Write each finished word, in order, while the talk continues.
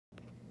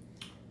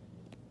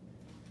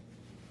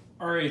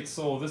Alright,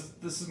 so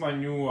this is my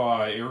new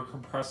air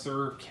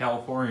compressor,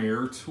 California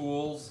Air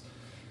Tools.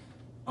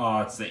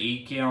 It's the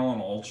 8-gallon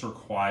ultra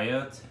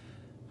quiet.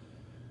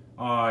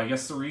 I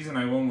guess the reason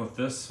I went with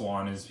this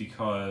one is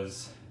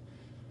because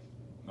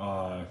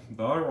the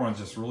other one's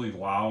just really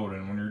loud,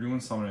 and when you're doing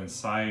something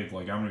inside,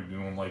 like I'm gonna be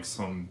doing like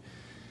some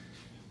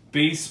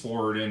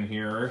baseboard in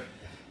here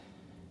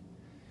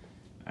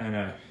and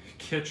a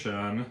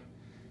kitchen,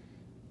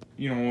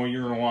 you know,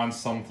 you're gonna want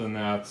something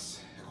that's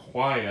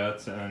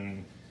quiet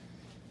and,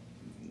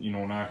 you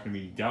know, not going to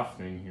be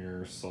deafening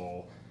here.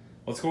 So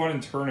let's go ahead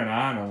and turn it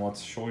on and let's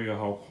show you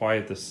how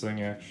quiet this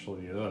thing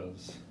actually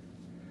is.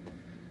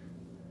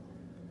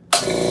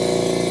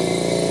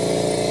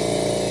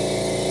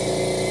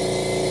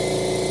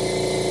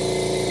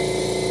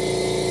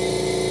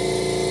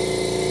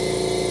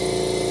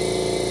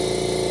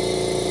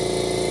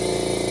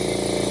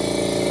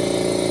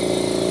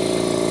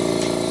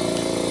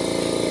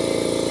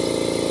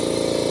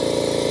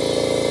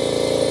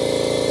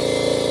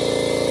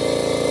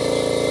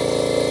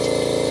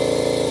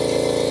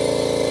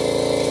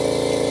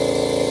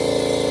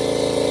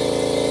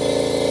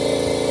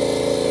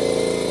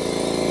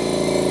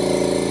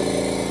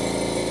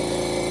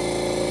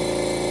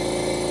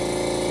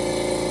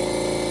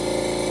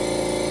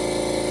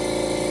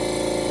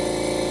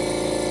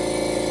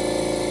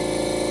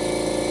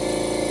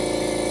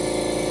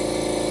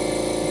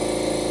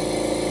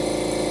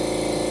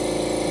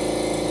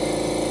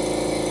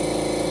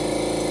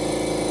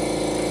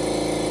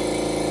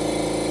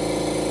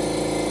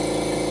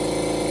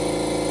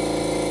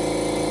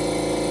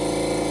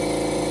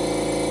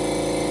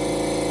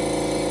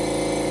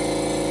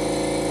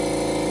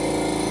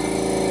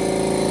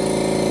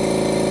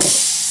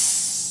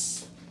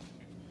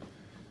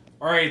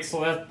 Alright,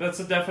 so that's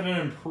a definite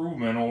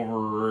improvement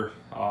over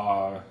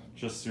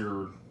just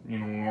your, you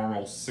know,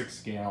 normal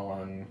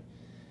 6-gallon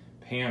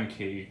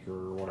pancake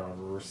or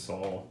whatever.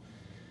 So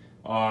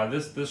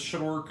this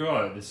should work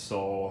good.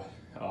 So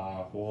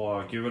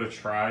we'll give it a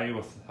try.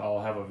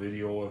 I'll have a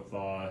video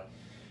with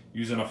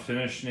using a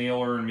finish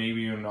nailer, and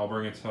maybe even I'll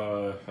bring it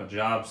to a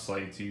job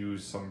site to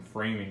use some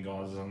framing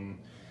guns, and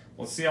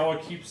let's see how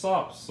it keeps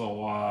up.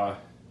 So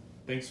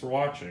thanks for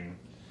watching.